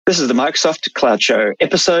This is the Microsoft Cloud Show,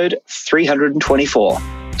 episode 324.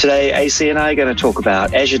 Today, AC and I are going to talk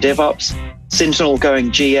about Azure DevOps, Sentinel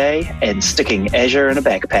going GA, and sticking Azure in a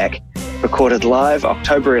backpack. Recorded live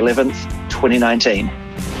October 11th, 2019.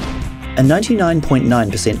 A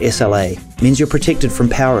 99.9% SLA means you're protected from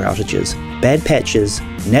power outages, bad patches,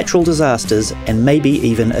 natural disasters, and maybe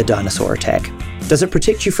even a dinosaur attack. Does it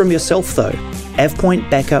protect you from yourself though? AvePoint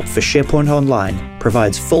Backup for SharePoint Online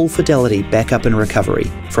provides full fidelity backup and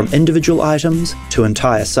recovery, from individual items to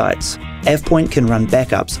entire sites. AvePoint can run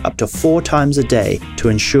backups up to 4 times a day to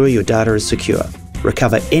ensure your data is secure.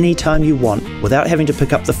 Recover anytime you want without having to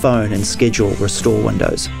pick up the phone and schedule restore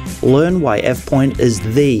windows. Learn why AvePoint is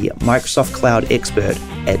the Microsoft Cloud expert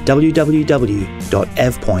at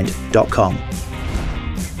www.avepoint.com.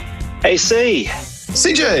 AC!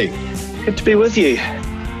 CJ! Good to be with you.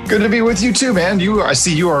 Good to be with you too, man. I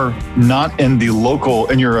see you are not in the local,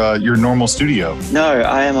 in your normal studio. No,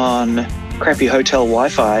 I am on crappy hotel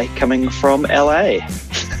Wi-Fi coming from LA.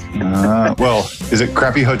 Well, is it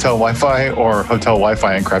crappy hotel Wi-Fi or hotel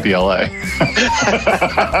Wi-Fi in crappy LA?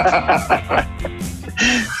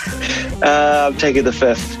 I'm taking the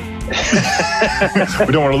fifth.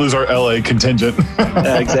 We don't want to lose our LA contingent.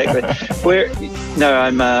 Exactly.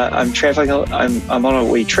 I'm traveling. I'm on a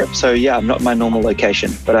wee trip, so yeah, I'm not in my normal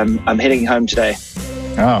location, but I'm heading home today.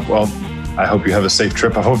 Oh well, I hope you have a safe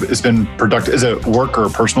trip. I hope it's been productive. Is it work or a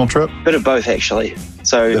personal trip? Bit of both, actually.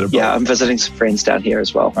 So yeah, I'm visiting some friends down here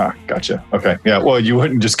as well. Ah, gotcha. Okay, yeah. Well, you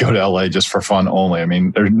wouldn't just go to LA just for fun only. I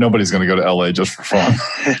mean, nobody's going to go to LA just for fun.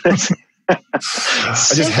 I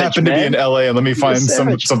just happen to be in LA and let me find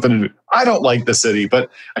something to do. I don't like the city, but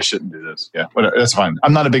I shouldn't do this. Yeah, whatever. That's fine.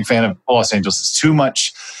 I'm not a big fan of Los Angeles. It's too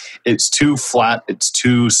much. It's too flat. It's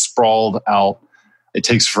too sprawled out. It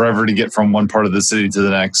takes forever to get from one part of the city to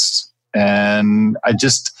the next. And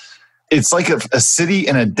it's like a city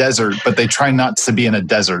in a desert, but they try not to be in a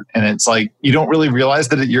desert. And it's like, you don't really realize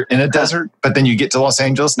that you're in a desert, but then you get to Los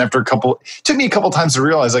Angeles and it took me a couple times to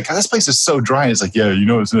realize, like, this place is so dry. And it's like, yeah,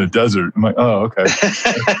 it's in a desert. I'm like, oh, okay.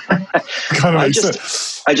 Kind of makes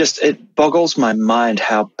sense. It boggles my mind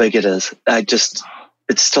how big it is. It's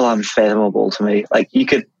still unfathomable to me. Like you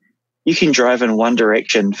can drive in one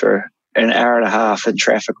direction for an hour and a half in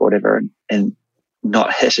traffic or whatever and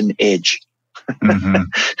not hit an edge. Mm-hmm.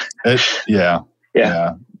 Yeah.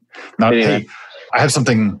 Hey, I have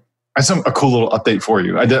a cool little update for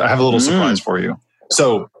you. I have a little surprise for you.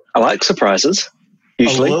 So I like surprises.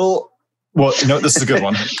 Usually, this is a good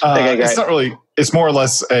one. Okay, it's not really. It's more or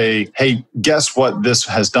less a hey, guess what this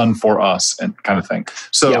has done for us and kind of thing.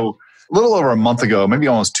 So a little over a month ago, maybe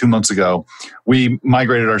almost 2 months ago, we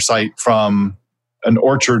migrated our site from an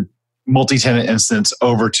Orchard multi-tenant instance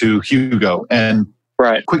over to Hugo. And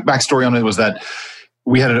quick backstory on it was that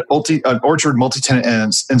we had an Orchard multi-tenant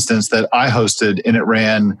instance that I hosted, and it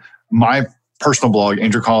ran my personal blog,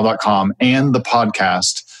 andrewconnell.com, and the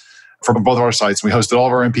podcast for both of our sites. We hosted all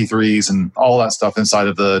of our MP3s and all that stuff inside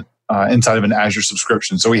of an Azure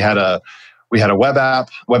subscription. So we had a web app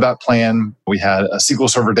plan. We had a SQL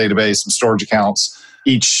Server database, some storage accounts.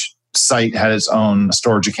 Each site had its own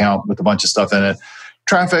storage account with a bunch of stuff in it.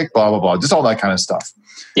 Traffic, blah, blah, blah, just all that kind of stuff.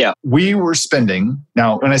 Yeah. We were spending,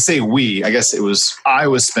 now when I say we, I guess I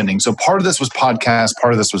was spending. So part of this was podcast,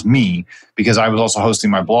 part of this was me, because I was also hosting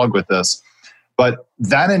my blog with this. But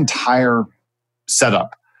that entire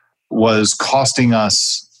setup was costing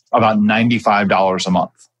us about $95 a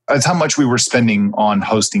month. That's how much we were spending on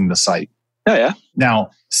hosting the site. Oh, yeah. Now,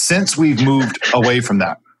 since we've moved away from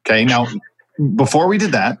that, okay, now before we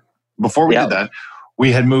did that,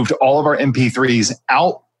 we had moved all of our MP3s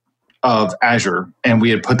out of Azure, and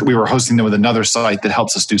we were hosting them with another site that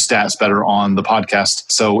helps us do stats better on the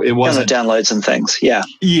podcast. So it wasn't downloads and things. Yeah,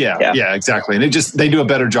 exactly. And they do a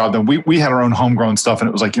better job than we had our own homegrown stuff, and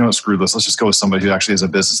it was like, screw this. Let's just go with somebody who actually has a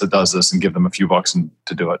business that does this and give them a few bucks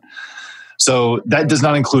to do it. So that does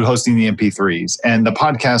not include hosting the MP3s, and the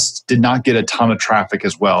podcast did not get a ton of traffic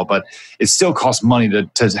as well, but it still costs money to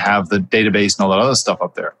have the database and all that other stuff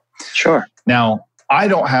up there. Sure. Now,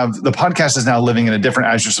 the podcast is now living in a different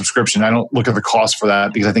Azure subscription. I don't look at the cost for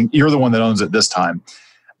that because I think you're the one that owns it this time.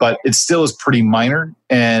 But it still is pretty minor.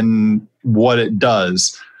 And what it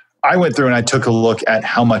does, I went through and I took a look at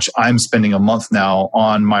how much I'm spending a month now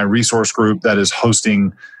on my resource group that is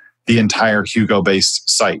hosting the entire Hugo-based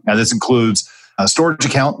site. Now, this includes a storage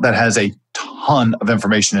account that has a ton of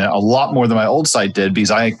information in it, a lot more than my old site did, because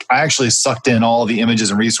I actually sucked in all of the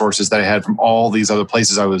images and resources that I had from all these other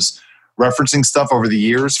places I was referencing stuff over the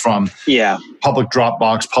years, from public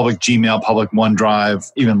Dropbox, public Gmail, public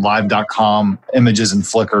OneDrive, even live.com, images and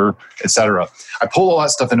Flickr, etc. I pulled all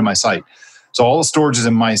that stuff into my site. So all the storage is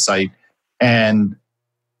in my site, and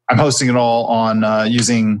I'm hosting it all on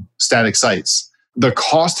using static sites. The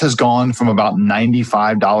cost has gone from about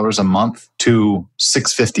 $95 a month to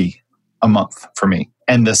 $650 a month for me.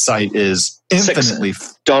 And the site is infinitely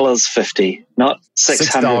 $6.50, not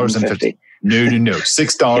 $650. No.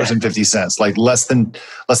 $6.50, like less than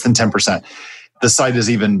 10%. The site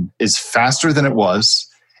is faster than it was.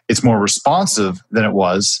 It's more responsive than it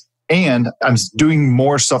was. And I'm doing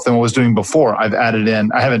more stuff than I was doing before. I've added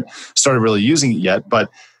in, I haven't started really using it yet, but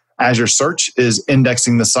Azure Search is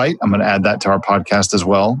indexing the site. I'm going to add that to our podcast as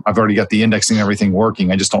well. I've already got the indexing and everything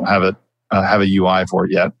working. I just don't have a UI for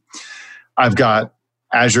it yet. I've got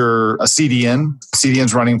Azure a CDN.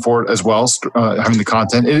 CDN's running for it as well, having the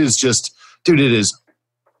content. It is just, dude, it is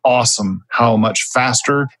awesome how much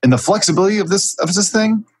faster. And the flexibility of this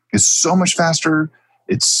thing is so much faster.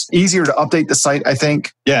 It's easier to update the site, I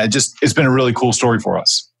think. Yeah, it's been a really cool story for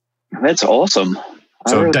us. That's awesome.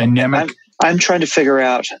 So dynamic. I'm trying to figure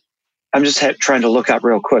out, I'm just trying to look up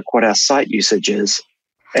real quick what our site usage is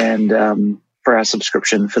and for our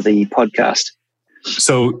subscription for the podcast.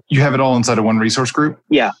 So you have it all inside of one resource group?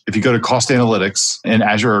 Yeah. If you go to cost analytics in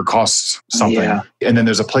Azure or cost something, and then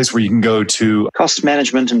there's a place where you can go to cost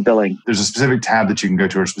management and billing. There's a specific tab that you can go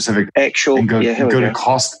to, or specific actual. Go to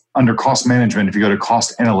cost under cost management. If you go to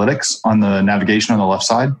cost analytics on the navigation on the left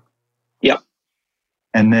side. Yep.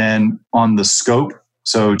 And then on the scope,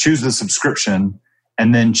 so choose the subscription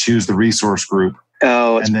and then choose the resource group.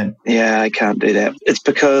 Oh, I can't do that. It's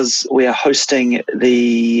because we are hosting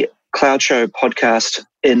the Cloud Show podcast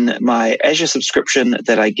in my Azure subscription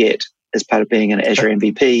that I get as part of being an Azure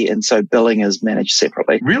MVP, and so billing is managed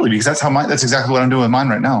separately. Really? Because that's exactly what I'm doing with mine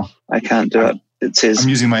right now. I can't do it. It says I'm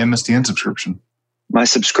using my MSDN subscription. My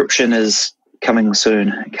subscription is coming soon.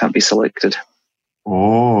 It can't be selected.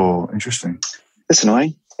 Oh, interesting. That's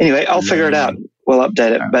annoying. Anyway, I'll figure it out. We'll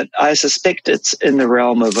update it, but I suspect it's in the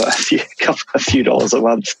realm of a few dollars a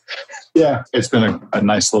month. Yeah, it's been a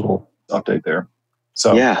nice little update there.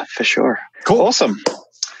 So yeah, for sure. Cool. Awesome.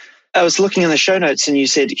 I was looking in the show notes and you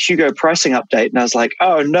said Hugo pricing update, and I was like,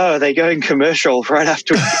 oh no, they're going commercial right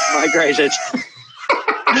after we migrated.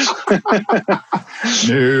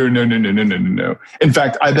 No. In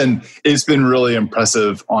fact, it's been really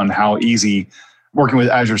impressive on how easy working with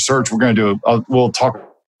Azure Search. We're going to we'll talk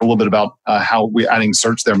a little bit about how we're adding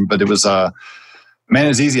search there, but it was,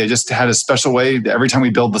 it's easy. I just had a special way. Every time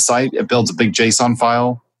we build the site, it builds a big JSON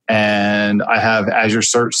file. And I have Azure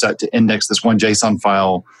Search set to index this one JSON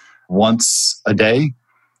file once a day.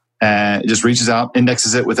 And it just reaches out,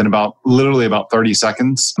 indexes it within literally about 30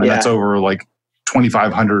 seconds. And that's over like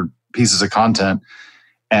 2,500 pieces of content.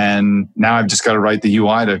 And now I've just got to write the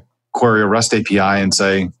UI to query a REST API and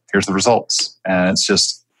say, here's the results. And it's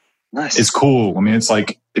just, nice. It's cool. I mean, it's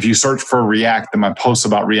like if you search for React, then my posts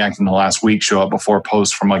about React in the last week show up before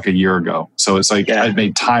posts from like a year ago. So it's like I've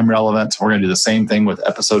made time relevant. We're going to do the same thing with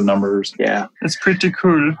episode numbers. Yeah. It's pretty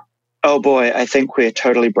cool. Oh boy, I think we're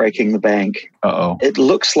totally breaking the bank. Uh-oh. It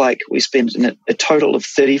looks like we spent a total of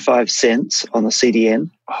 35 cents on the CDN.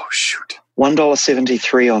 Oh, shoot.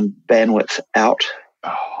 $1.73 on bandwidth out.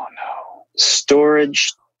 Oh, no.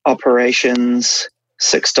 Storage, operations,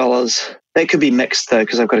 $6. That could be mixed though,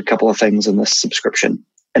 because I've got a couple of things in this subscription.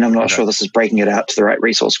 And I'm not sure this is breaking it out to the right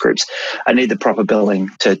resource groups. I need the proper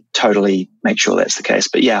billing to totally make sure that's the case.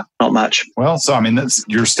 But yeah, not much. Well, so I mean,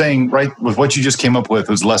 you're staying right with what you just came up with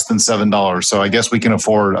was less than $7. So I guess we can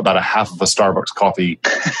afford about a half of a Starbucks coffee.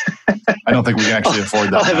 I don't think we can actually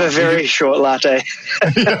afford that. I'll have a very short latte.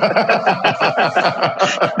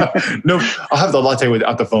 No, I'll have the latte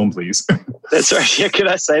without the foam, please. That's right. Yeah, can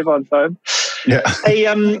I save on foam? Yeah. Hey,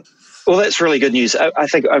 well, that's really good news. I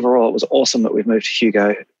think overall it was awesome that we've moved to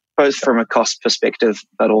Hugo, both from a cost perspective,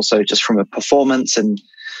 but also just from a performance and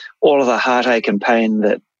all of the heartache and pain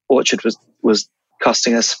that Orchard was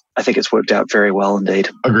costing us. I think it's worked out very well indeed.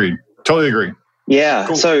 Agreed. Totally agree. Yeah.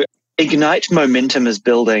 Cool. So Ignite momentum is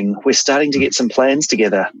building. We're starting to get some plans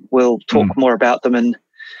together. We'll talk more about them in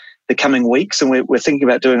the coming weeks. And we're thinking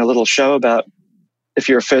about doing a little show about if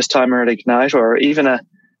you're a first timer at Ignite or even a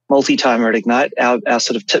multi-timer at Ignite, our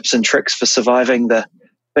sort of tips and tricks for surviving the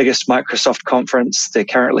biggest Microsoft conference there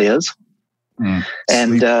currently is.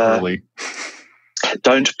 And early.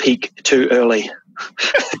 Don't peak too early.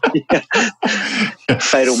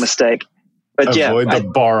 Fatal mistake. But avoid the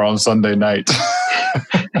bar on Sunday night.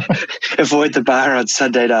 Avoid the bar on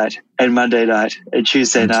Sunday night and Monday night and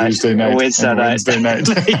Tuesday night and Wednesday night.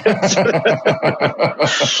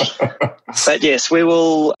 But yes, we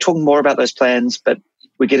will talk more about those plans, but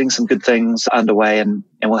we're getting some good things underway, and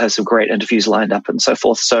we'll have some great interviews lined up and so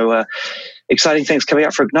forth. So exciting things coming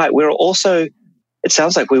up for Ignite. It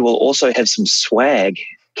sounds like we will also have some swag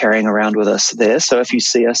carrying around with us there. So if you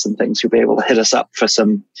see us and things, you'll be able to hit us up for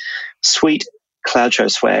some sweet Cloud Show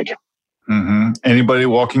swag. Mm-hmm. Anybody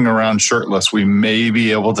walking around shirtless, we may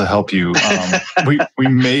be able to help you. We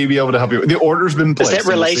may be able to help you. The order's been placed. Is that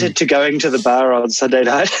related to going to the bar on Sunday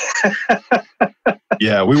night?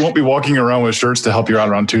 Yeah, we won't be walking around with shirts to help you out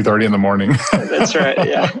around 2:30 in the morning. That's right,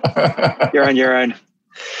 yeah. You're on your own.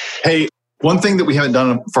 Hey, one thing that we haven't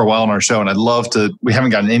done for a while on our show, and we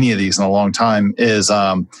haven't gotten any of these in a long time, is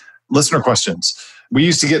listener questions. We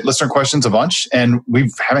used to get listener questions a bunch, and we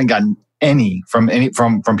haven't gotten any from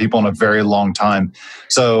people in a very long time.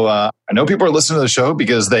 So I know people are listening to the show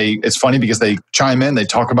because it's funny because they chime in, they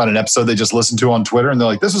talk about an episode they just listened to on Twitter, and they're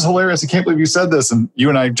like, "This was hilarious! I can't believe you said this." And you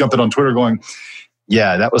and I jumped in on Twitter going,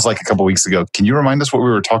 "Yeah, that was like a couple weeks ago. Can you remind us what we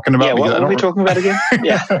were talking about?" Yeah, what were we talking about again?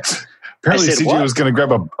 Yeah. Apparently, CJ was going to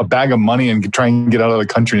grab a bag of money and try and get out of the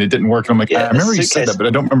country, and it didn't work. And I'm like, I remember you said that, but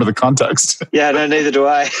I don't remember the context. Yeah, no, neither do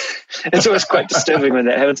I. It's always quite disturbing when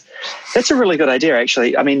that happens. That's a really good idea,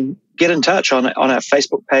 actually. I mean, get in touch on our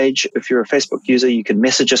Facebook page. If you're a Facebook user, you can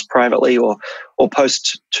message us privately or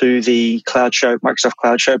post to the Microsoft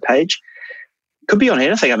Cloud Show page. Could be on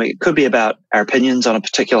anything. I mean, it could be about our opinions on a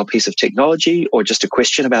particular piece of technology, or just a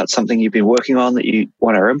question about something you've been working on that you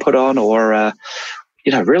want our input on, or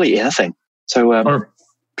really anything. So, or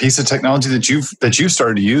piece of technology that you've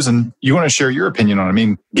started to use and you want to share your opinion on. I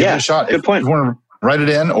mean, give it a shot. Good point. If you want to write it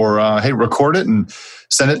in, or hey, record it and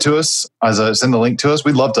send it to us send the link to us.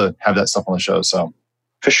 We'd love to have that stuff on the show. So,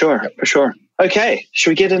 for sure. Okay, should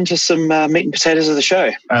we get into some meat and potatoes of the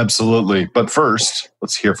show? Absolutely. But first,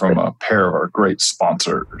 let's hear from a pair of our great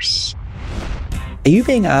sponsors. Are you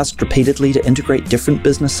being asked repeatedly to integrate different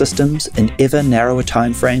business systems in ever narrower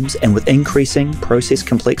timeframes and with increasing process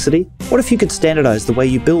complexity? What if you could standardize the way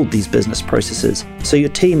you build these business processes so your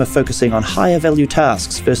team are focusing on higher value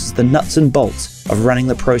tasks versus the nuts and bolts of running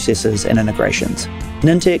the processes and integrations?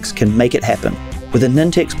 Nintex can make it happen. With a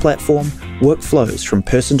Nintex platform, work flows from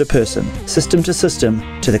person to person, system to system,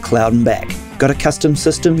 to the cloud and back. Got a custom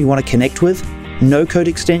system you want to connect with? No-code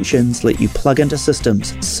extensions let you plug into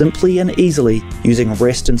systems simply and easily using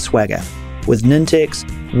REST and Swagger. With Nintex,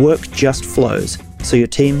 work just flows, so your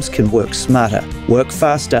teams can work smarter, work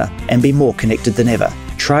faster, and be more connected than ever.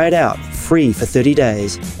 Try it out free for 30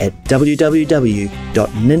 days at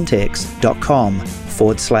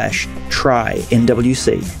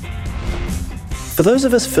www.nintex.com/try-NWC. For those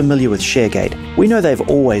of us familiar with ShareGate, we know they've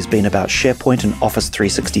always been about SharePoint and Office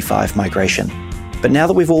 365 migration. But now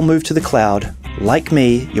that we've all moved to the cloud, like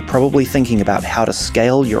me, you're probably thinking about how to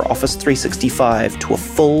scale your Office 365 to a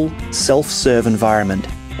full, self-serve environment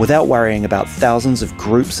without worrying about thousands of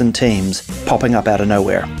groups and teams popping up out of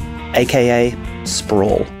nowhere, aka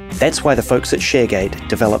sprawl. That's why the folks at ShareGate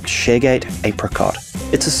developed ShareGate Apricot.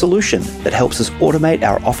 It's a solution that helps us automate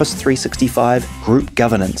our Office 365 group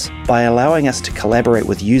governance by allowing us to collaborate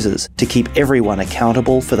with users to keep everyone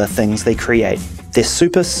accountable for the things they create. Their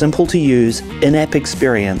super simple to use in-app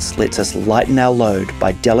experience lets us lighten our load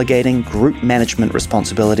by delegating group management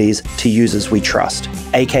responsibilities to users we trust,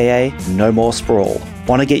 aka no more sprawl.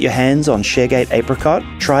 Want to get your hands on ShareGate Apricot?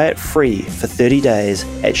 Try it free for 30 days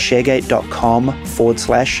at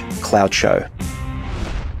sharegate.com/cloudshow.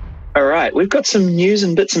 All right, we've got some news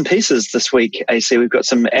and bits and pieces this week, AC. We've got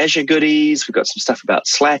some Azure goodies, we've got some stuff about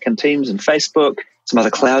Slack and Teams and Facebook, some other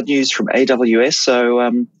cloud news from AWS.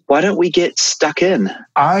 So why don't we get stuck in?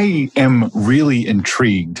 I am really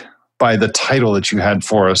intrigued by the title that you had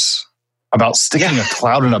for us about sticking a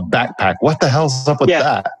cloud in a backpack. What the hell's up with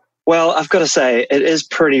that? Well, I've got to say, it is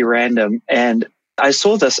pretty random. And I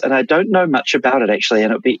saw this and I don't know much about it actually.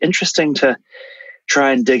 And it would be interesting to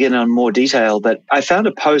try and dig in on more detail. But I found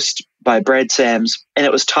a post by Brad Sams and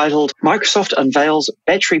it was titled, "Microsoft unveils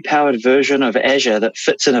battery-powered version of Azure that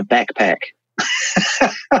fits in a backpack."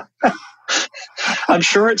 I'm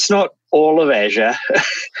sure it's not all of Azure,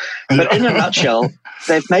 but in a nutshell,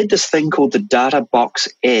 they've made this thing called the Data Box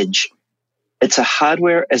Edge. It's a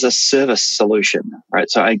hardware as a service solution, right?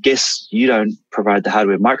 So I guess you don't provide the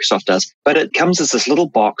hardware, Microsoft does, but it comes as this little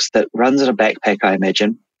box that runs in a backpack, I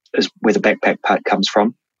imagine, is where the backpack part comes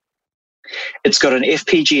from. It's got an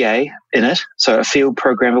FPGA in it, so a field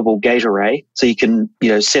programmable gate array. So you can,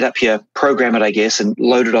 set up program it, I guess, and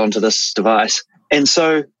load it onto this device. And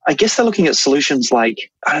so I guess they're looking at solutions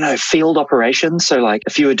like, field operations. So like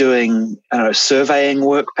if you were doing, surveying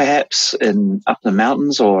work perhaps up in the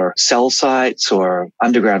mountains or cell sites or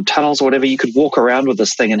underground tunnels or whatever, you could walk around with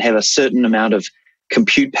this thing and have a certain amount of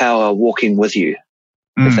compute power walking with you.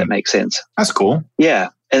 if that makes sense. That's cool. Yeah.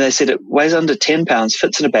 And they said it weighs under 10 pounds,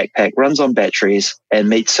 fits in a backpack, runs on batteries, and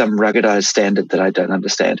meets some ruggedized standard that I don't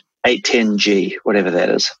understand. 810G, whatever that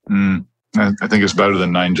is. I think it's better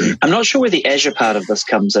than 9G. I'm not sure where the Azure part of this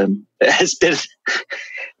comes in. It's better.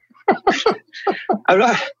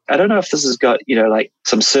 I don't know if this has got, like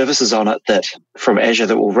some services on it that from Azure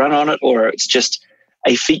that will run on it, or it's just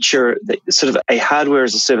a feature, that sort of a hardware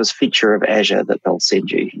as a service feature of Azure that they'll send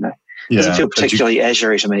you. It doesn't feel particularly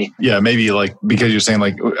Azure-y to me. Yeah, maybe like because you're saying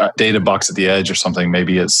like data box at the edge or something.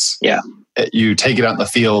 Maybe it's you take it out in the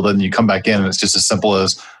field and you come back in and it's just as simple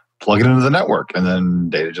as plug it into the network and then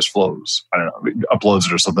data just flows. I don't know, uploads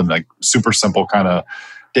it or something like super simple kind of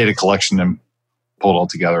data collection and pull it all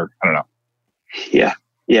together. I don't know.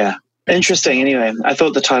 Yeah. Interesting. Anyway, I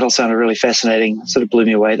thought the title sounded really fascinating. It sort of blew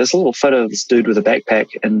me away. There's a little photo of this dude with a backpack.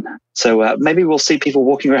 And so maybe we'll see people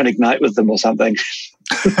walking around Ignite with them or something.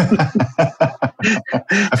 I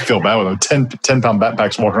feel bad with them. 10-pound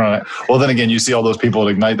backpacks walking around. Well, then again, you see all those people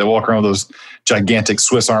at Ignite that walk around with those gigantic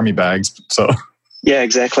Swiss Army bags. So yeah,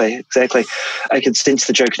 exactly. I can sense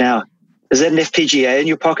the joke now. Is that an FPGA in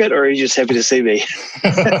your pocket, or are you just happy to see me?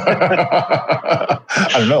 I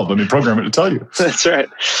don't know. Let me program it to tell you. That's right.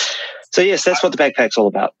 So yes, that's what the backpack's all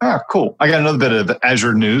about. Cool. I got another bit of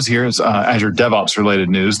Azure news here. It's Azure DevOps related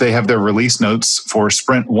news. They have their release notes for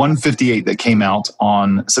Sprint 158 that came out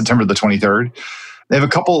on September the 23rd. They have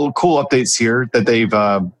a couple of cool updates here that they've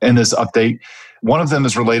in this update. One of them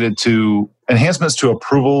is related to enhancements to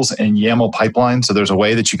approvals and YAML pipeline. So there's a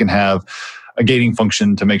way that you can have a gating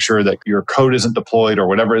function to make sure that your code isn't deployed or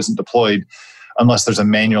whatever isn't deployed unless there's a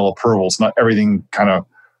manual approval. So not everything kind of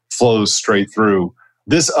flows straight through.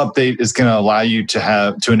 This update is going to allow you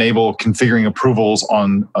to enable configuring approvals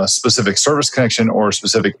on a specific service connection or a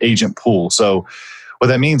specific agent pool. So what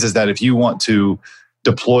that means is that if you want to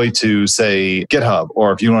deploy to, say, GitHub,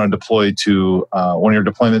 or if you want to deploy to one of your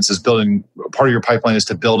deployments is building, part of your pipeline is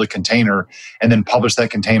to build a container and then publish that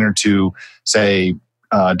container to, say,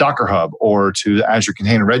 Docker Hub or to the Azure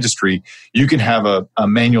Container Registry, you can have a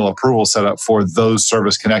manual approval set up for those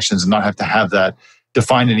service connections and not have to have that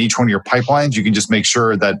defined in each one of your pipelines. You can just make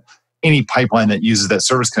sure that any pipeline that uses that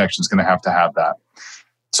service connection is going to have that.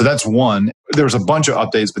 So that's one. There's a bunch of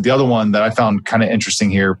updates, but the other one that I found kind of interesting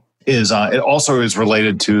here is it also is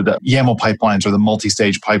related to the YAML pipelines or the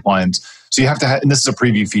multi-stage pipelines. So you have to have, and this is a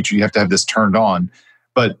preview feature, you have to have this turned on.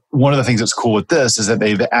 But one of the things that's cool with this is that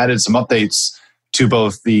they've added some updates to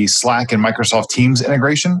both the Slack and Microsoft Teams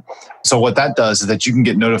integration. So what that does is that you can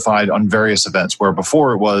get notified on various events, where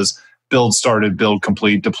before it was build started, build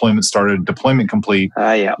complete, deployment started, deployment complete.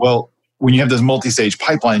 Well, when you have those multi-stage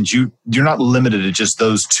pipelines, you're not limited to just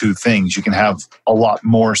those two things. You can have a lot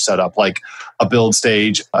more set up, like a build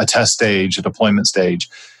stage, a test stage, a deployment stage.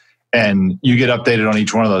 And you get updated on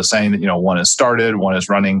each one of those saying that, one is started, one is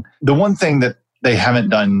running. The one thing that they haven't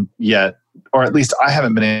done yet, or at least I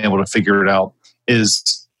haven't been able to figure it out,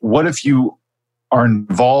 is what if you are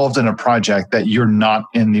involved in a project that you're not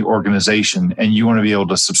in the organization and you want to be able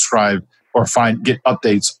to subscribe or get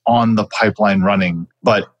updates on the pipeline running,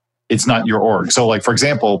 but it's not your org. So like, for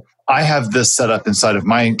example, I have this set up inside of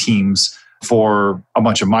my teams for a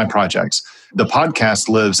bunch of my projects. The podcast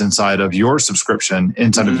lives inside of your subscription,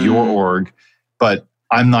 inside of your org, but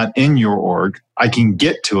I'm not in your org. I can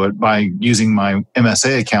get to it by using my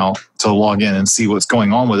MSA account to log in and see what's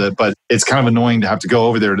going on with it. But it's kind of annoying to have to go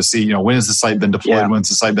over there to see, when has the site been deployed? When's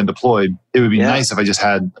the site been deployed? It would be nice if I just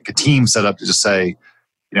had like a team set up to just say,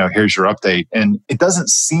 here's your update. And it doesn't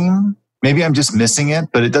seem, maybe I'm just missing it,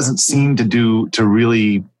 but it doesn't seem to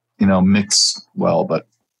really, mix well. But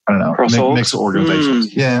I don't know, mix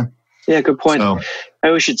organizations. Yeah, good point. So,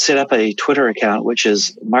 maybe we should set up a Twitter account, which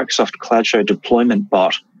is Microsoft Cloud Show Deployment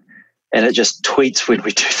Bot, and it just tweets when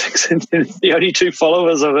we do things. And the only two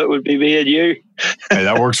followers of it would be me and you. Hey,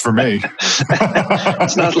 that works for me.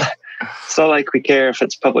 It's not like we care if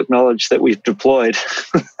it's public knowledge that we've deployed.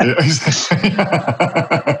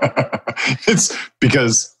 It's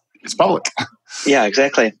because it's public. Yeah,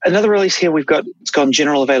 exactly. Another release here it's gone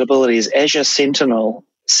general availability, is Azure Sentinel,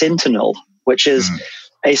 which is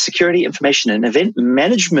a security information and event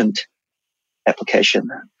management application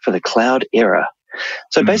for the cloud era.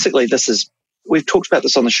 So basically we've talked about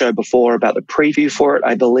this on the show before, about the preview for it,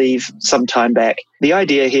 I believe, some time back. The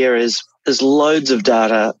idea here is there's loads of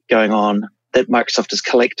data going on that Microsoft is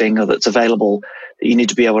collecting or that's available that you need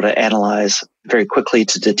to be able to analyze very quickly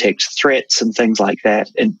to detect threats and things like that,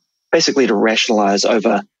 and basically to rationalize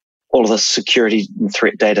over all of the security and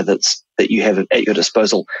threat data that you have at your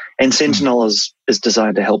disposal. And Sentinel is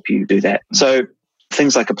designed to help you do that. So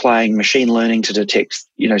things like applying machine learning to detect,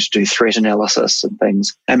 to do threat analysis and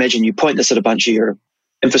things. I imagine you point this at a bunch of your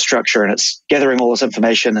infrastructure and it's gathering all this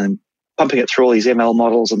information and pumping it through all these ML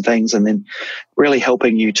models and things, and then really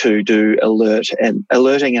helping you to do alerting and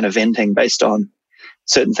eventing based on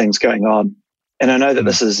certain things going on. And I know that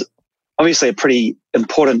this is obviously a pretty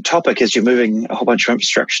important topic as you're moving a whole bunch of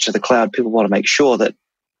infrastructure to the cloud. People want to make sure that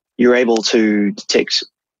you're able to detect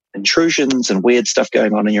intrusions and weird stuff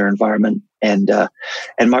going on in your environment. And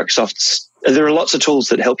Microsoft's, there are lots of tools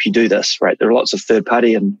that help you do this, right? There are lots of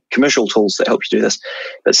third-party and commercial tools that help you do this.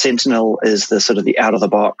 But Sentinel is the sort of the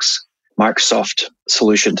out-of-the-box Microsoft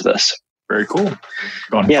solution to this. Very cool.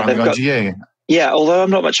 They've got GA. Yeah, although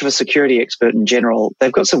I'm not much of a security expert in general,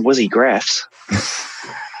 they've got some whizzy graphs.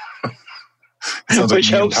 Sounds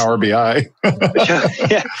like Power BI.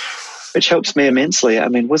 which helps me immensely. I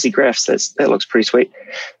mean, whizzy graphs, that looks pretty sweet.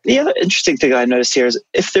 The other interesting thing I noticed here is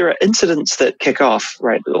if there are incidents that kick off,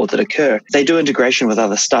 right, or that occur, they do integration with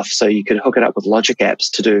other stuff. So you could hook it up with logic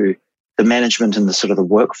apps to do the management and the sort of the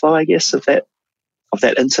workflow, I guess, of that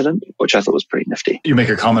incident, which I thought was pretty nifty. You make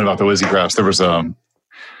a comment about the whizzy graphs. There was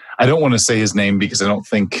I don't want to say his name because I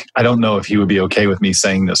don't know if he would be okay with me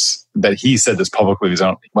saying this, that he said this publicly.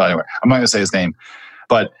 Anyway, I'm not going to say his name,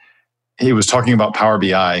 but he was talking about Power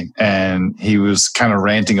BI and he was kind of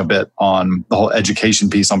ranting a bit on the whole education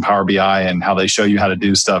piece on Power BI and how they show you how to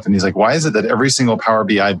do stuff. And he's like, why is it that every single Power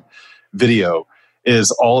BI video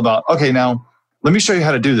is all about, okay, now let me show you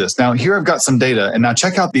how to do this. Now here I've got some data and now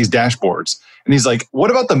check out these dashboards. And he's like,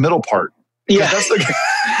 what about the middle part? Yeah.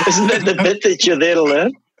 Isn't that the bit that you're there to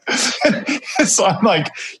learn? So I'm like,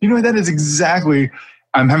 that is exactly,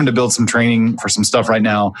 I'm having to build some training for some stuff right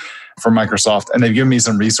now for Microsoft, and they've given me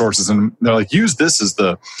some resources, and they're like, use this as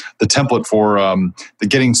the template for the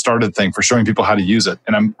getting started thing for showing people how to use it.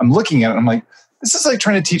 And I'm looking at it, and I'm like, this is like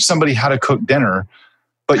trying to teach somebody how to cook dinner,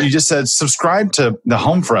 but you just said subscribe to the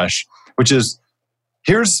Home Fresh, which is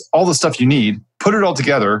here's all the stuff you need, put it all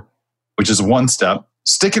together, which is one step,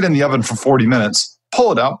 stick it in the oven for 40 minutes,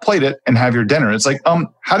 pull it out, plate it, and have your dinner. It's like,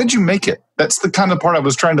 how did you make it? That's the kind of part I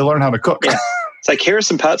was trying to learn how to cook. Yeah. It's like, here are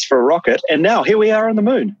some parts for a rocket, and now here we are on the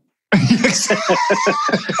moon.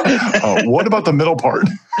 What about the middle part?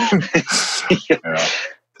 Yeah.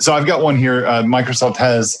 So I've got one here. Microsoft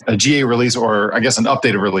has a GA release, or I guess an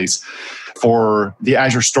updated release, for the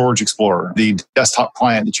Azure Storage Explorer, the desktop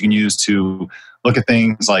client that you can use to look at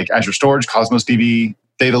things like Azure Storage, Cosmos DB,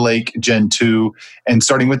 Data Lake, Gen 2, and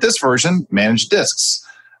starting with this version, managed disks.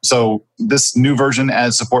 So this new version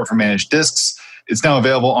adds support for managed disks. It's now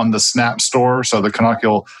available on the Snap Store. So the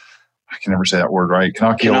canonical, I can never say that word right.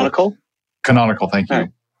 Canonical, thank you.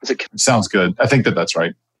 It sounds good. I think that's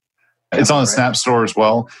right. It's on the Snap Store as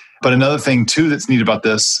well. But another thing too that's neat about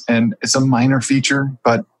this, and it's a minor feature,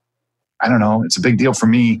 but I don't know, it's a big deal for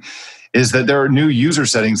me, is that there are new user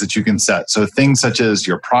settings that you can set. So things such as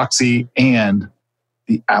your proxy and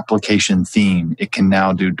the application theme, it can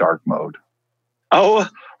now do dark mode. Oh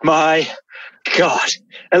my God.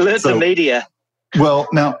 Alert the media. Well,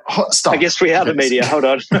 now, stop. I guess we are the media. Hold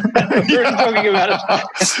on. We're talking about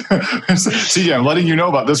it. See, I'm letting you know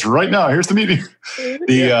about this right now. Here's the media.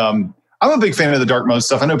 I'm a big fan of the dark mode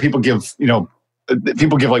stuff. I know people give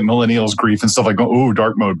like millennials grief and stuff like, oh,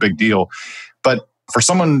 dark mode, big deal. But for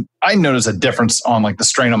someone, I notice a difference on like the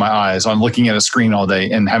strain on my eyes on looking at a screen all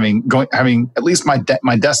day and having at least my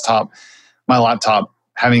desktop, my laptop,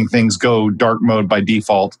 having things go dark mode by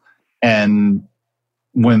default, and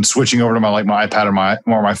when switching over to my iPad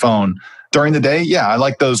or my phone during the day, yeah, I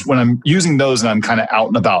like those when I'm using those and I'm kind of out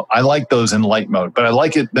and about. I like those in light mode, but I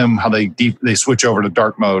like how they switch over to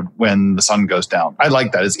dark mode when the sun goes down. I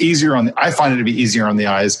like that. It's easier I find it to be easier on the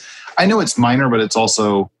eyes. I know it's minor, but it's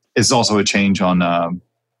also a change on.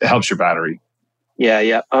 It helps your battery.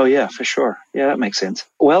 Yeah. Oh, yeah, for sure. Yeah, that makes sense.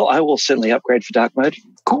 Well, I will certainly upgrade for dark mode.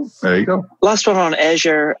 Cool. There you go. Last one on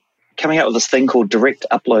Azure, coming out with this thing called direct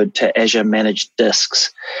upload to Azure managed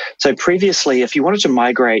disks. So previously, if you wanted to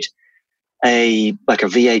migrate a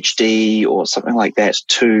VHD or something like that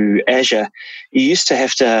to Azure, you used to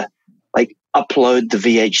have to upload the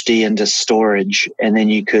VHD into storage, and then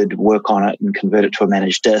you could work on it and convert it to a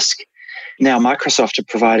managed disk. Now, Microsoft are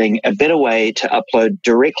providing a better way to upload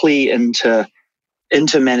directly into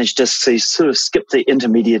managed disks, so you sort of skip the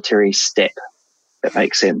intermediary step. That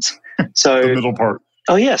makes sense. So the middle part.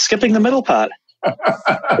 Oh yeah, skipping the middle part.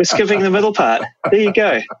 We're skipping the middle part. There you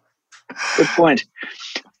go. Good point.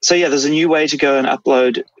 So yeah, there's a new way to go and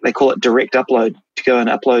upload. They call it direct upload, to go and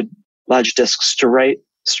upload large disks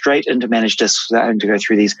straight into managed disks without having to go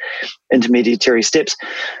through these intermediary steps.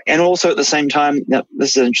 And also at the same time, now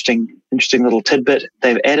this is an interesting little tidbit.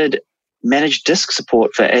 They've added managed disk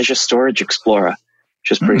support for Azure Storage Explorer,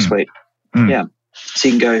 which is pretty sweet. Yeah. So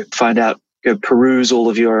you can go peruse all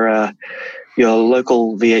of your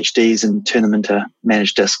local VHDs and turn them into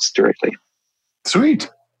managed disks directly. Sweet.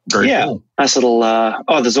 Very cool. Nice little,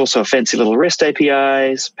 there's also a fancy little REST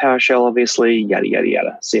APIs, PowerShell, obviously, yada, yada,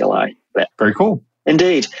 yada, CLI. Very cool.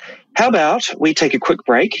 Indeed. How about we take a quick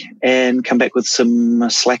break and come back with some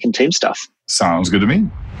Slack and team stuff? Sounds good to me.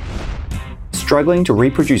 Struggling to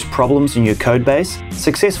reproduce problems in your codebase?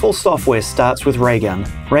 Successful software starts with Raygun.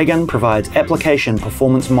 Raygun provides application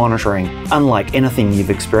performance monitoring, unlike anything you've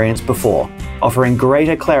experienced before, offering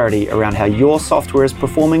greater clarity around how your software is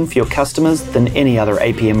performing for your customers than any other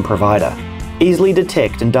APM provider. Easily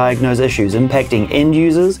detect and diagnose issues impacting end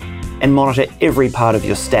users and monitor every part of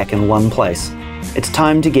your stack in one place. It's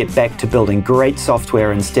time to get back to building great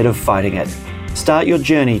software instead of fighting it. Start your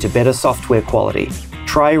journey to better software quality.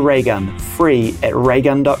 Try Raygun free at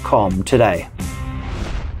raygun.com today.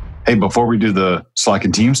 Hey, before we do the Slack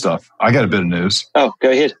and team stuff, I got a bit of news. Oh,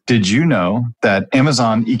 go ahead. Did you know that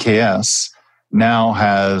Amazon EKS now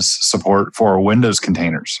has support for Windows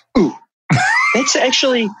containers? Ooh, that's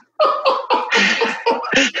actually...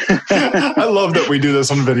 I love that we do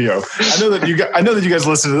this on video. I know that you guys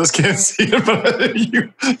listen to this, can't see it, but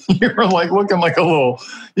you're like looking like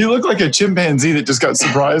you look like a chimpanzee that just got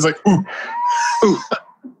surprised, like, ooh. Ooh.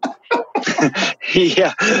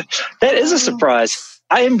 Yeah, that is a surprise.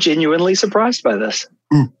 I am genuinely surprised by this.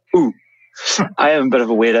 Ooh. I am a bit of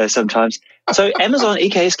a weirdo sometimes. So Amazon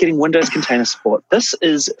EKS getting Windows container support. This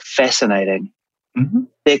is fascinating.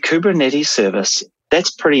 Their Kubernetes service,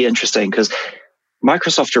 that's pretty interesting because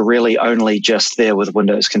Microsoft are really only just there with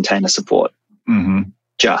Windows container support.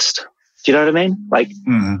 Just. Do you know what I mean? Like,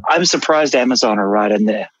 I'm surprised Amazon are right in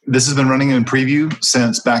there. This has been running in preview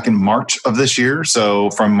since back in March of this year.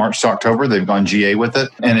 So from March to October, they've gone GA with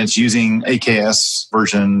it. And it's using AKS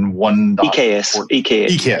version 1. EKS.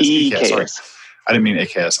 Sorry. I didn't mean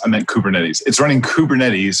AKS. I meant Kubernetes. It's running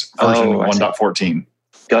Kubernetes version 1.14.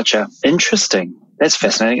 Gotcha. Interesting. That's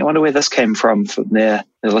fascinating. I wonder where this came from their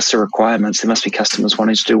list of requirements. There must be customers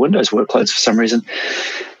wanting to do Windows workloads for some reason.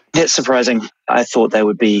 That's surprising. I thought they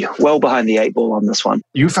would be well behind the 8 ball on this one.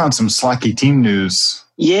 You found some Slacky team news.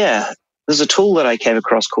 Yeah. There's a tool that I came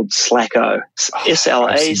across called Slacko,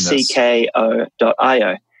 Slacko.io.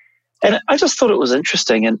 And I just thought it was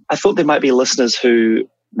interesting. And I thought there might be listeners who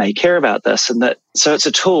may care about this. So it's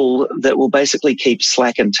a tool that will basically keep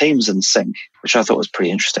Slack and Teams in sync, which I thought was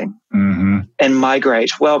pretty interesting. And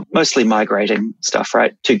mostly migrating stuff,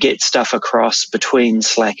 right? To get stuff across between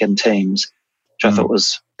Slack and Teams, which I thought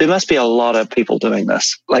there must be a lot of people doing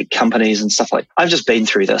this, like companies and stuff like. I've just been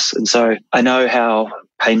through this. And so I know how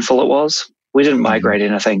painful it was. We didn't migrate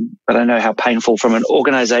anything, but I know how painful from an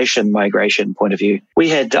organization migration point of view.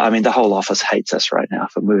 The whole office hates us right now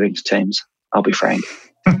for moving to Teams. I'll be frank.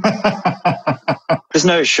 There's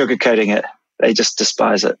no sugarcoating it. They just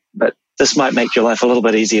despise it. But this might make your life a little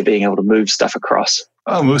bit easier being able to move stuff across.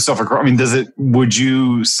 Oh, move stuff across. I mean, would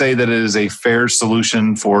you say that it is a fair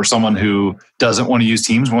solution for someone who doesn't want to use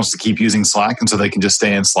Teams, wants to keep using Slack, and so they can just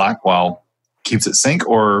stay in Slack while keeps it sync?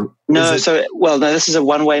 Or this is a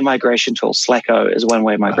one-way migration tool. Slacko is a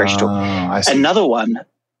one-way migration tool. I see. Another one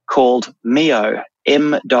called Mio,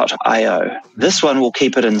 M.io. This one will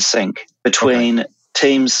keep it in sync between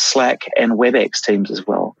Teams, Slack, and WebEx Teams as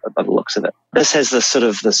well, by the looks of it. This has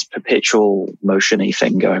this perpetual motion-y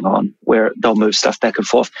thing going on where they'll move stuff back and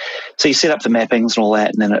forth. So you set up the mappings and all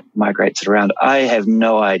that, and then it migrates it around. I have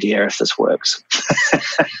no idea if this works.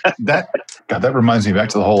 That reminds me back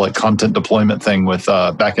to the whole content deployment thing with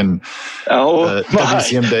back in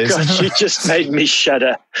WCM days. Gosh, you just made me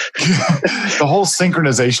shudder. The whole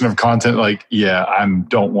synchronization of content, I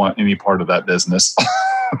don't want any part of that business.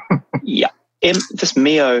 Yeah. This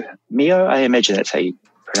Mio, I imagine that's how you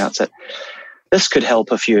pronounce it. This could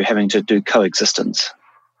help if you're having to do coexistence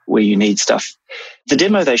where you need stuff. The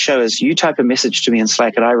demo they show is you type a message to me in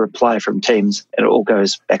Slack and I reply from Teams and it all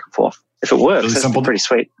goes back and forth. If it works, really that's pretty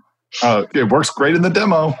sweet. It works great in the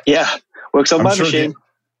demo. Yeah, works on my machine.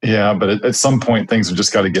 Yeah, but at some point things have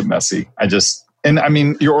just got to get messy.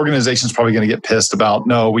 Your organization's probably going to get pissed about,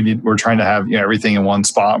 we're trying to have everything in one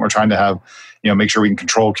spot. We're trying to have, make sure we can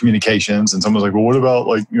control communications. And someone's like, well, what about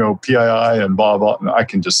PII and blah, blah. And I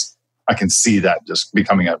can see that just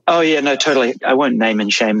becoming a... Oh, yeah, no, totally. I won't name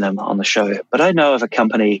and shame them on the show, but I know of a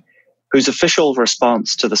company whose official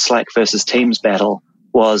response to the Slack versus Teams battle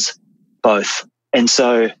was both. And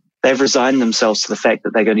so they've resigned themselves to the fact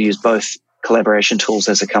that they're going to use both collaboration tools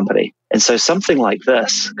as a company. And so something like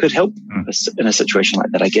this could help us in a situation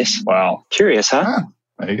like that, I guess. Wow. Curious, huh?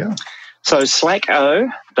 There you go. So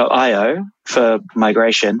Slacko.io for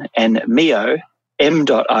migration and Mio,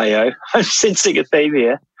 M.io, I'm sensing a theme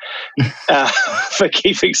here, for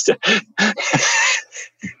keeping stuff.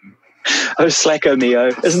 Slacko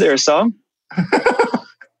Mio. Isn't there a song?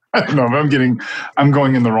 I don't know, but I'm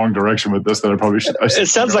going in the wrong direction with this that I probably should. It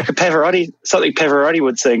sounds like something Pavarotti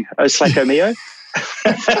would sing. Slacko Mio.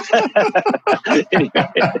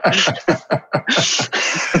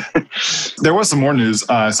 There was some more news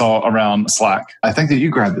I saw around Slack. I think that you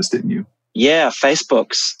grabbed this, didn't you? Yeah,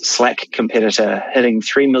 Facebook's Slack competitor hitting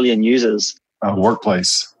 3 million users.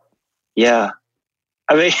 Workplace. Yeah.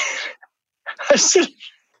 I mean,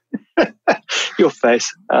 your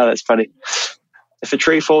face. Oh, that's funny. If a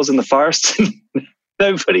tree falls in the forest and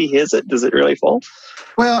nobody hears it, does it really fall?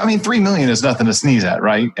 Well, I mean, 3 million is nothing to sneeze at,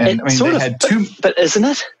 right? And they had two. But isn't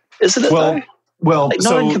it? Isn't it? Well,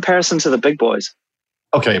 not in comparison to the big boys.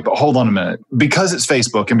 Okay, but hold on a minute. Because it's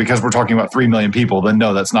Facebook and because we're talking about 3 million people, then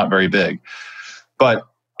no, that's not very big. But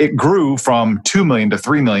it grew from 2 million to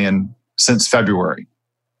 3 million since February,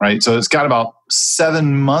 right? So it's got about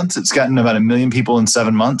 7 months. It's gotten about 1 million people in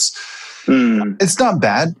 7 months. It's not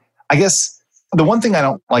bad. I guess the one thing I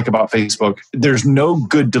don't like about Facebook, there's no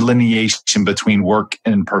good delineation between work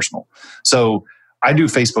and personal. So I do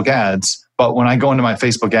Facebook ads, but when I go into my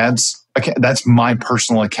Facebook ads, that's my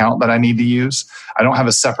personal account that I need to use. I don't have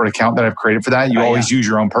a separate account that I've created for that. You always use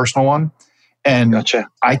your own personal one. And Gotcha.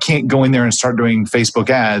 I can't go in there and start doing Facebook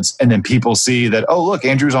ads and then people see that, oh, look,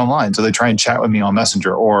 Andrew's online. So they try and chat with me on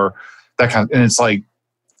Messenger or that kind of, and it's like,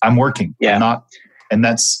 I'm working. Yeah.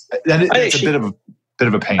 That's a bit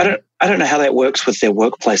of a pain. I don't know how that works with their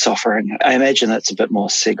workplace offering. I imagine that's a bit more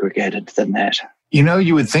segregated than that.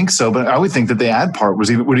 You would think so, but I would think that the ad part would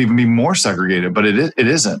even be more segregated, but it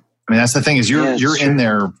isn't. I mean, that's the thing is you're in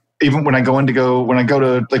there. Even when I go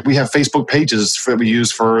to, like, we have Facebook pages that we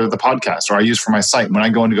use for the podcast or I use for my site. When I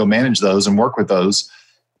go in to go manage those and work with those,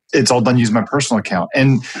 it's all done using my personal account.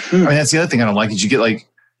 And I mean, that's the other thing I don't like is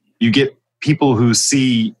you get people who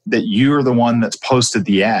see that you're the one that's posted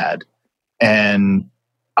the ad. And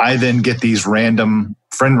I then get these random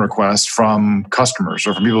friend requests from customers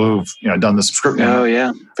or from people who've done the subscription. Oh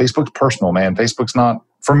yeah, Facebook's personal, man. Facebook's not,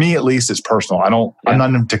 for me at least. It's personal. I'm not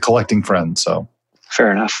into collecting friends. So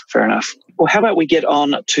fair enough. Well, how about we get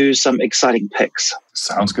on to some exciting picks?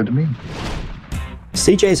 Sounds good to me.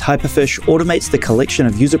 CJ's Hyperfish automates the collection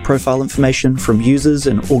of user profile information from users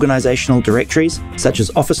in organizational directories such as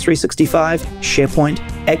Office 365, SharePoint,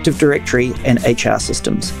 Active Directory, and HR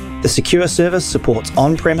systems. The secure service supports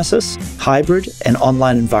on-premises, hybrid, and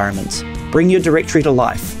online environments. Bring your directory to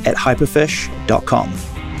life at hyperfish.com.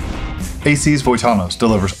 AC's Voitanos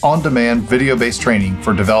delivers on-demand video-based training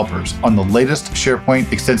for developers on the latest SharePoint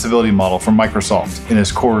extensibility model from Microsoft in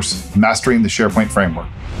his course, Mastering the SharePoint Framework.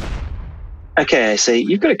 Okay, so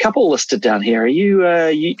you've got a couple listed down here.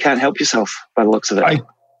 You can't help yourself by the looks of it.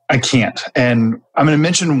 I can't. And I'm going to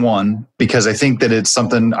mention one because I think that it's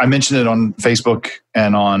something, I mentioned it on Facebook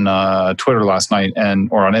and on Twitter last night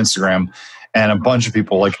or on Instagram, and a bunch of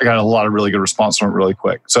people, I got a lot of really good response from it really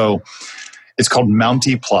quick. So it's called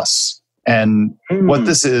Mountie Plus. And what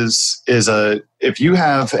this is if you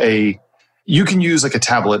have you can use like a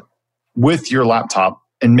tablet with your laptop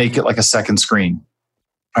and make it like a second screen.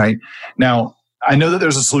 All right. Now, I know that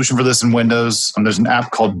there's a solution for this in Windows. There's an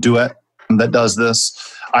app called Duet that does this.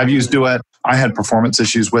 I've used Duet. I had performance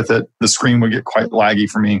issues with it. The screen would get quite laggy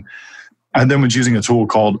for me. I then was using a tool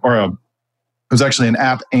it was actually an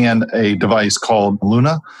app and a device called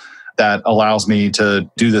Luna that allows me to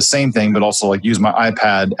do the same thing, but also use my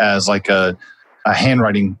iPad as a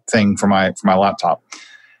handwriting thing for my laptop.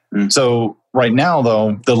 So right now,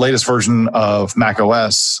 though, the latest version of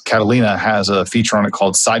macOS, Catalina, has a feature on it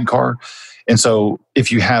called Sidecar. And so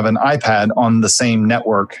if you have an iPad on the same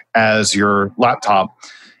network as your laptop,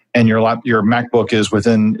 and your MacBook is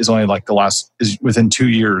within 2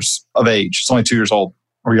 years of age, it's only 2 years old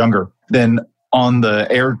or younger, then on the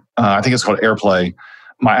I think it's called AirPlay,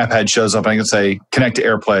 my iPad shows up and I can say connect to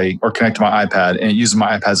AirPlay or connect to my iPad, and it uses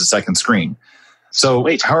my iPad as a second screen. So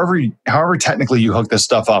however technically you hook this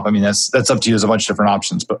stuff up, I mean, that's up to you. There's a bunch of different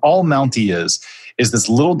options. But all Mountie is this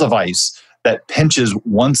little device that pinches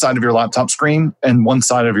one side of your laptop screen and one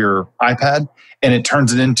side of your iPad, and it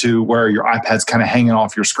turns it into where your iPad's kind of hanging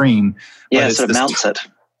off your screen. Yeah, so it mounts it.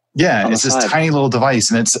 Yeah, it's this tiny little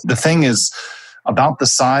device. And the thing is about the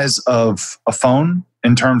size of a phone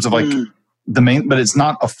in terms of but it's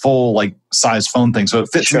not a full size phone thing. So it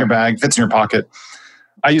fits in your bag, fits in your pocket.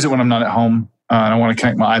 I use it when I'm not at home. And I want to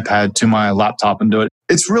connect my iPad to my laptop and do it.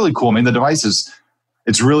 It's really cool. I mean, the device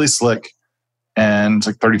it's really slick. and it's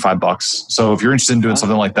like $35. So if you're interested in doing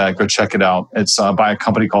something like that, go check it out. It's by a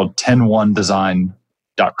company called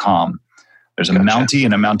 101design.com. There's a Mountie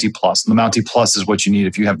and a Mountie Plus. And the Mountie Plus is what you need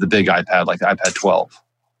if you have the big iPad, like the iPad 12.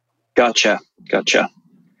 Gotcha.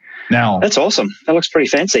 Now, that's awesome. That looks pretty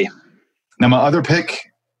fancy. Now, my other pick,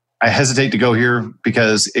 I hesitate to go here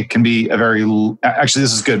because it can be a very... Actually,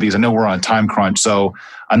 this is good because I know we're on a time crunch, so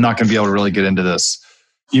I'm not going to be able to really get into this.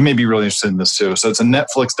 You may be really interested in this too. So it's a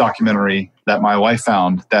Netflix documentary that my wife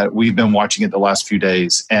found that we've been watching it the last few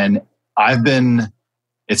days. And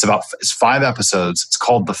it's 5 episodes. It's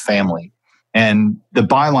called The Family. And the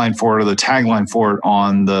byline for it, or the tagline for it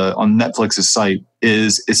on Netflix's site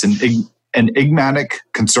is it's an enigmatic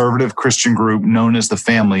conservative Christian group known as The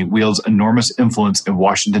Family wields enormous influence in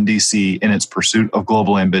Washington, D.C. in its pursuit of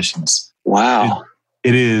global ambitions. Wow.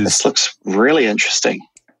 It is. This looks really interesting.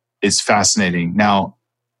 It's fascinating. Now,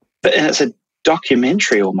 and it's a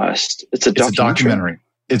documentary almost. It's a documentary.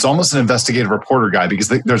 It's almost an investigative reporter guy because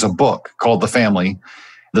there's a book called The Family,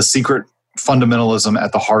 The Secret Fundamentalism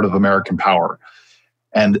at the Heart of American Power.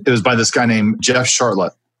 And it was by this guy named Jeff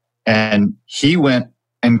Sharlet. And he went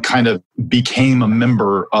and kind of became a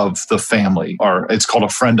member of the family, or it's called a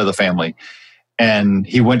friend of the family. And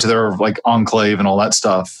he went to their like enclave and all that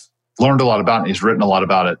stuff, learned a lot about it. He's written a lot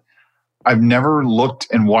about it. I've never looked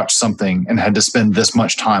and watched something and had to spend this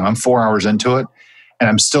much time. I'm 4 hours into it and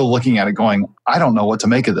I'm still looking at it going, I don't know what to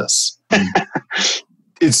make of this.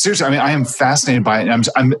 It's seriously, I mean, I am fascinated by it. And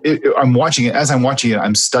I'm watching it. As I'm watching it,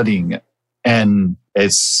 I'm studying it. And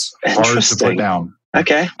it's hard to put down.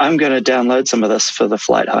 Okay, I'm going to download some of this for the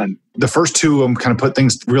flight home. The first 2 kind of put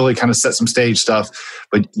things, really kind of set some stage stuff.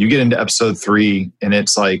 But you get into episode 3 and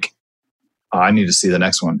it's like, I need to see the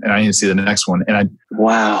next one. And I need to see the next one. And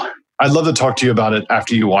wow. I'd love to talk to you about it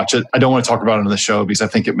after you watch it. I don't want to talk about it on the show because I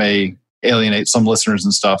think it may alienate some listeners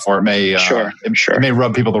and stuff, or it may it may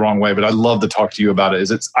rub people the wrong way. But I'd love to talk to you about it.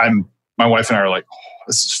 My wife and I are like, oh,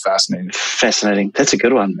 this is fascinating. Fascinating. That's a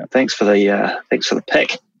good one. Thanks for the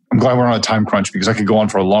pick. I'm glad we're on a time crunch because I could go on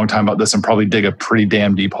for a long time about this and probably dig a pretty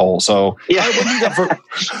damn deep hole. So, yeah.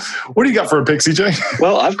 What do you got for a pick, CJ?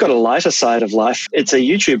 Well, I've got a lighter side of life. It's a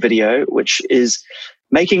YouTube video, which is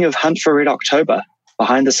making of Hunt for Red October.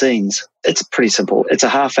 Behind the scenes. It's pretty simple. It's a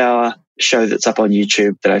half-hour show that's up on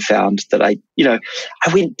YouTube that I found that I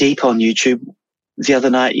went deep on YouTube the other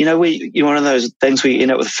night. One of those things where you end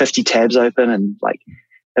up with 50 tabs open and like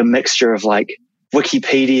a mixture of like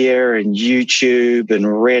Wikipedia and YouTube and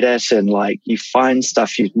Reddit, and like you find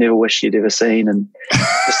stuff you've never wished you'd ever seen, and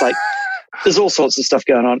it's like there's all sorts of stuff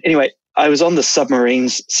going on. Anyway, I was on the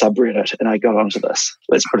submarines subreddit and I got onto this.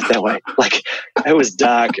 Let's put it that way. Like it was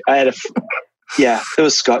dark. Yeah, there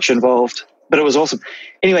was scotch involved, but it was awesome.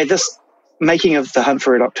 Anyway, this making of the Hunt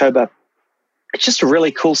for Red October, it's just a really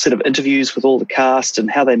cool set of interviews with all the cast and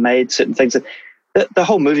how they made certain things. The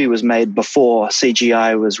whole movie was made before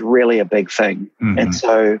CGI was really a big thing. Mm-hmm. And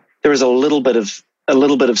so there was a little bit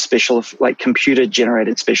of special, like computer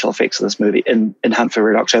generated special effects in this movie in Hunt for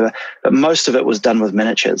Red October, but most of it was done with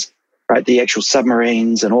miniatures. Right, the actual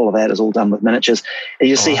submarines and all of that is all done with miniatures, and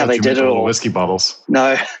you see how they did it all. Whiskey bottles.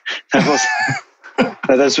 No,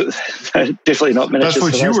 those were definitely not miniatures. That's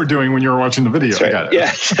what you were doing when you were watching the video. Right. I got it.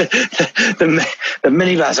 Yeah, the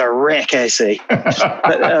minibars are wreck, AC.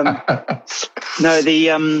 But no,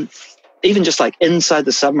 even just like inside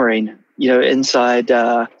the submarine, inside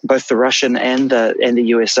both the Russian and the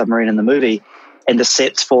US submarine in the movie. And the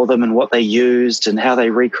sets for them and what they used and how they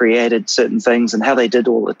recreated certain things and how they did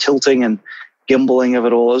all the tilting and gimbaling of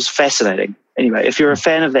it all. It was fascinating. Anyway, if you're a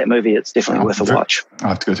fan of that movie, it's definitely worth a watch. I'll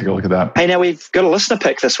have to go take a look at that. Hey, now we've got a listener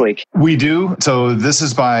pick this week. We do. So this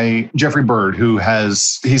is by Jeffrey Bird,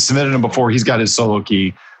 he's submitted them before. He's got his solo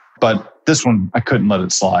key, but this one, I couldn't let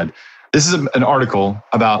it slide. This is an article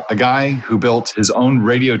about a guy who built his own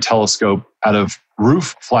radio telescope out of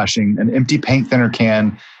roof flashing, an empty paint thinner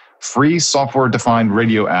can, free software-defined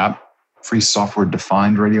radio app. That's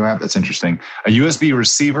interesting. A USB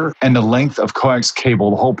receiver and a length of coax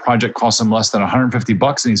cable. The whole project cost him less than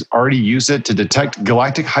 $150, and he's already used it to detect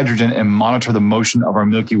galactic hydrogen and monitor the motion of our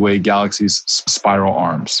Milky Way galaxy's spiral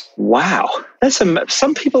arms. Wow.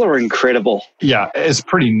 Some people are incredible. Yeah, it's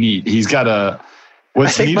pretty neat. He's got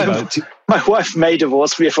what's neat about it? My wife may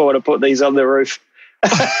divorce me if I want to put these on the roof.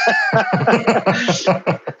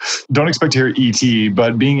 Don't expect to hear ET,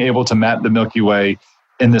 but being able to map the Milky Way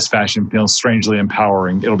in this fashion feels strangely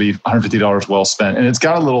empowering. It'll be $150 well spent. And it's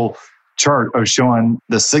got a little chart of showing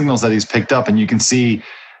the signals that he's picked up, and you can see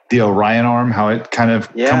the Orion arm, how it kind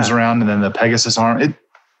of comes around, and then the Pegasus arm.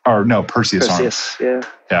 Perseus arm.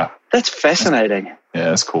 Yeah. That's fascinating. Yeah,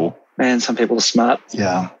 that's cool. Man, some people are smart.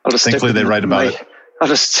 Yeah. Thankfully, they write about it. I'll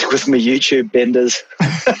just stick with my YouTube benders.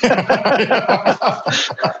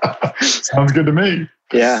 Sounds good to me.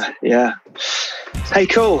 Yeah. Hey,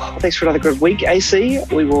 cool. Thanks for another good week, AC.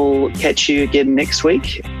 We will catch you again next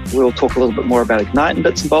week. We'll talk a little bit more about Ignite and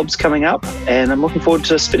bits and bobs coming up. And I'm looking forward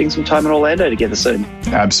to spending some time in Orlando together soon.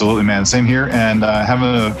 Absolutely, man. Same here. And have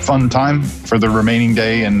a fun time for the remaining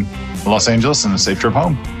day in Los Angeles and a safe trip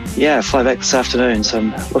home. Yeah, I fly back this afternoon. So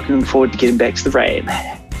I'm looking forward to getting back to the rain.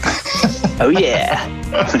 Oh, yeah.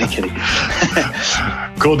 I'm kidding.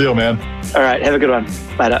 Cool deal, man. All right. Have a good one.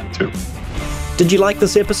 Later. Too. Did you like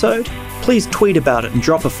this episode? Please tweet about it and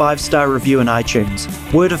drop a 5-star review in iTunes.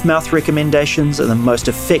 Word of mouth recommendations are the most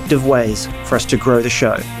effective ways for us to grow the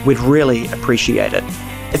show. We'd really appreciate it.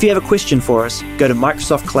 If you have a question for us, go to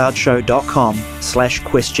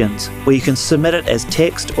microsoftcloudshow.com/questions, where you can submit it as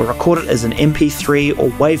text or record it as an MP3 or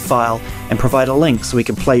WAV file and provide a link so we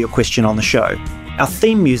can play your question on the show. Our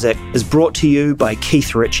theme music is brought to you by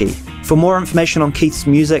Keith Ritchie. For more information on Keith's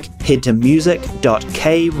music, head to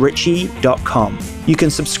music.kritchie.com. You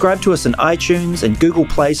can subscribe to us in iTunes and Google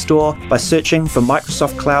Play Store by searching for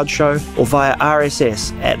Microsoft Cloud Show or via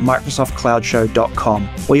RSS at microsoftcloudshow.com,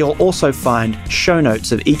 where you'll also find show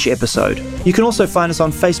notes of each episode. You can also find us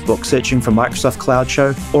on Facebook searching for Microsoft Cloud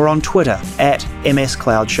Show or on Twitter at MS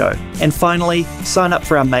Cloud Show. And finally, sign up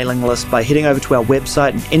for our mailing list by heading over to our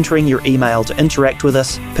website and entering your email to interact with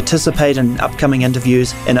us, participate in upcoming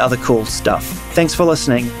interviews, and other cool stuff. Thanks for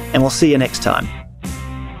listening, and we'll see you next time.